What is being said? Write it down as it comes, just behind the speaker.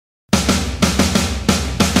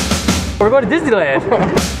We're going to Disneyland.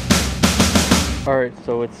 Alright,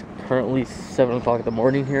 so it's currently 7 o'clock in the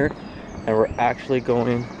morning here, and we're actually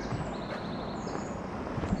going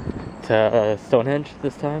to Stonehenge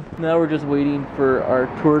this time. Now we're just waiting for our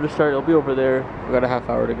tour to start. It'll be over there. We got a half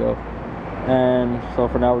hour to go. And so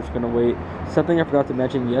for now we're just gonna wait. Something I forgot to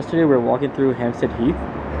mention yesterday, we were walking through Hampstead Heath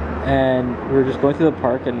and we were just going through the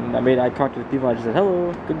park, and I made eye contact with people. I just said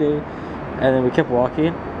hello, good day, and then we kept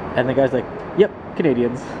walking, and the guy's like, yep,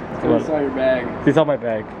 Canadians. So he saw your bag. He saw my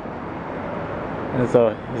bag, and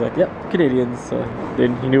so he's like, yep, Canadians. So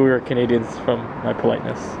then he knew we were Canadians from my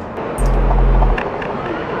politeness.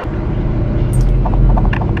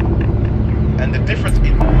 And the difference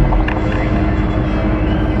in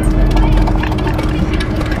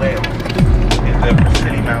Wales is the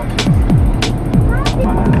Brazilian mountain.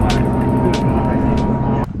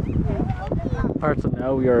 Alright, so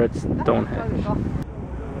now we are at Stonehenge.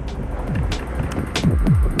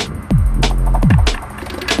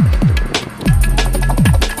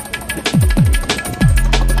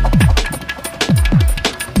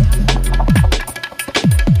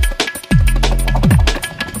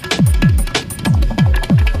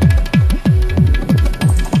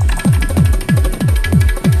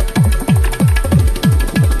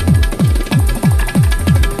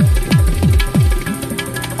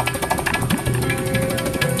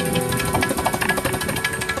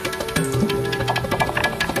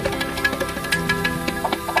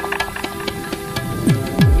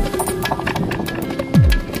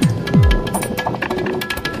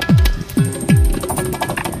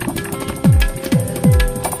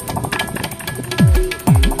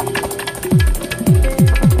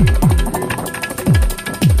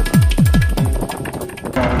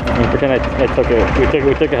 Pretend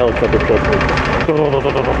we took a helicopter trip.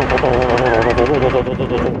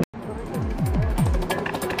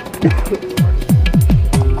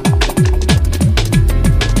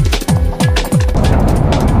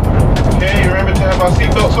 Okay, remember to have our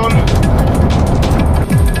seatbelts on.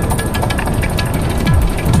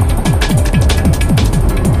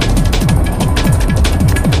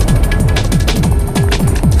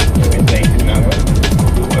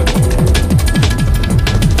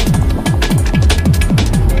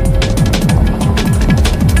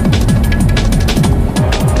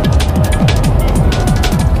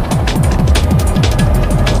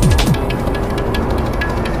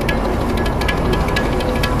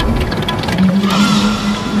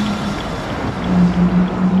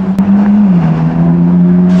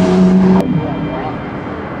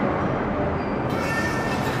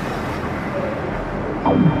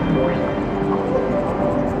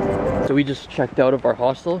 So we just checked out of our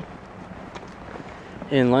hostel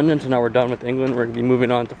in London, so now we're done with England. We're gonna be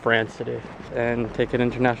moving on to France today and take an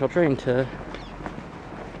international train to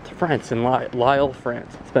France, in Lylle,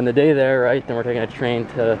 France. Spend the day there, right? Then we're taking a train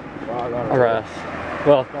to Arras.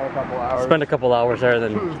 Well, spend a couple hours there,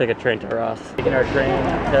 then take a train to Arras. Taking our train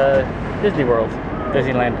to Disney World,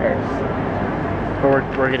 Disneyland Paris.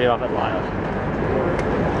 But we're getting off at Lylle.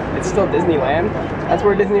 It's still Disneyland. That's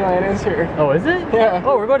where Disneyland is here. Oh, is it? Yeah.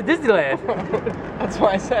 Oh, we're going to Disneyland. That's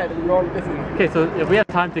why I said we're going to Disneyland. Okay, so if we have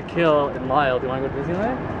time to kill in Lylle, do you want to go to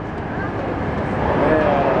Disneyland?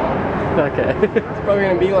 Yeah. Okay. It's probably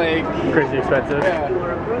gonna be like crazy expensive. Yeah.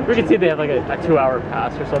 We can see they have like a 2-hour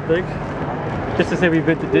pass or something. Just to say we've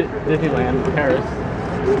been to Disneyland Paris.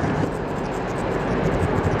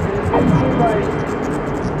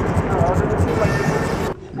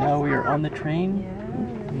 Now we are on the train.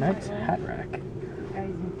 Nice hat rack.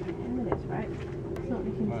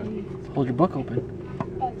 Hold your book open.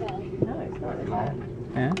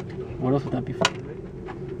 Yeah? What else would that be for?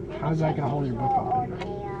 how's that gonna hold your book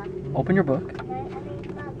open? Open your book.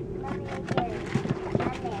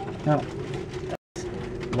 No.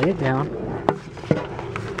 Lay it down.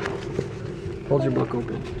 Hold your book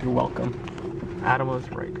open. You're welcome. Adam was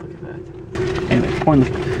right. Look at that. Anyway,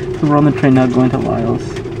 so we're on the train now going to Lyle's,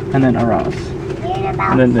 and then Arras,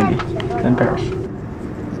 and then Paris.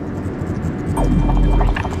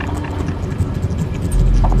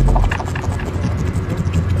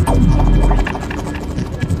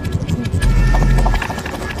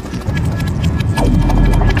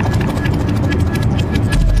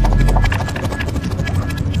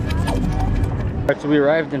 Alright, so we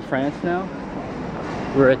arrived in France now.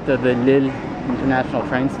 We're at the Lylle International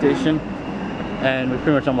train station, and we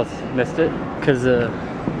pretty much almost missed it because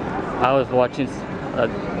I was watching a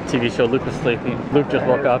TV show. Luke was sleeping. Luke just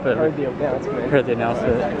woke up and heard the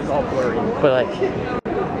announcement. It was all blurry. But like,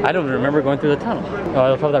 I don't remember going through the tunnel. Oh,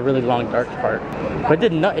 it was probably that really long dark part. But it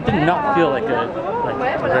did not feel like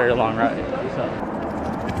a very long ride. So.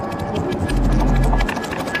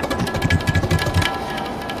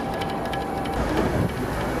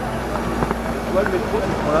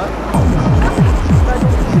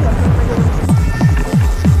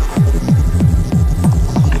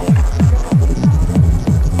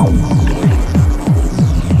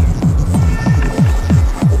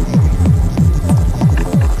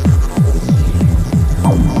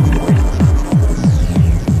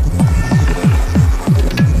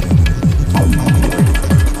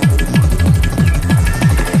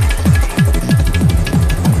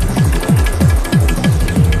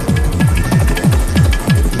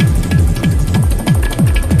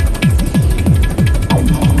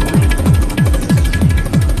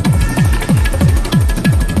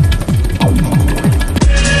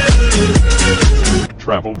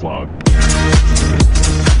 Travel vlog.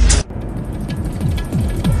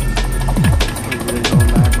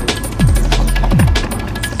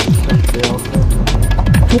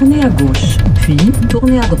 Tournez à gauche, puis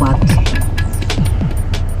tournez à droite.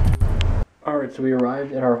 Alright, so we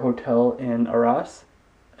arrived at our hotel in Arras,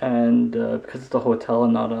 and because it's a hotel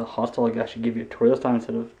and not a hostel, I actually give you a tour this time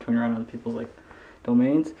instead of touring around on people's like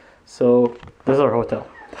domains. So this is our hotel.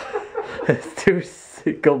 It's two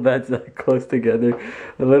single beds that are close together,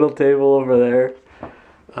 a little table over there,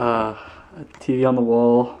 a TV on the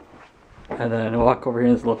wall, and then walk over here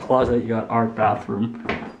in this little closet. You got our bathroom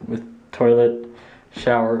with toilet,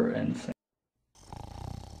 shower, and sink.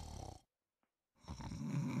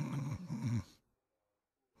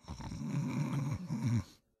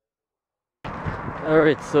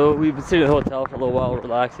 Alright, so we've been sitting in the hotel for a little while,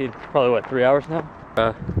 relaxing. Probably, what, 3 hours now?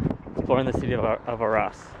 Exploring the city of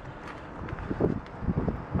Arras.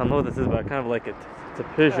 I don't know what this is, but I kind of like it. It's a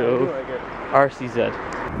Peugeot RCZ.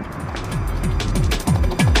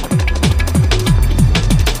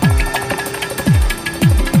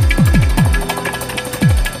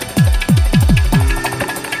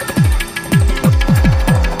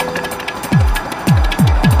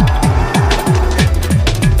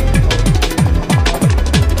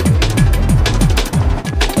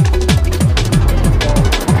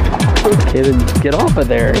 Okay, then get off of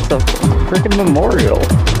there. It's a freaking memorial.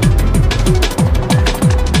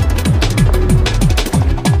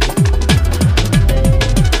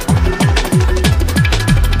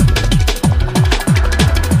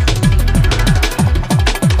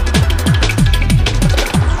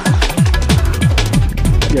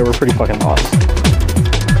 Yeah, we're pretty fucking lost.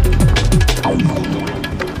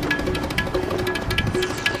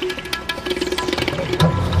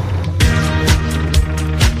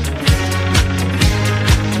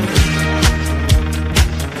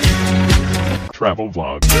 Travel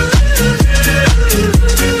vlog.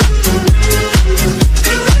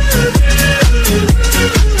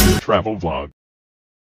 Travel vlog.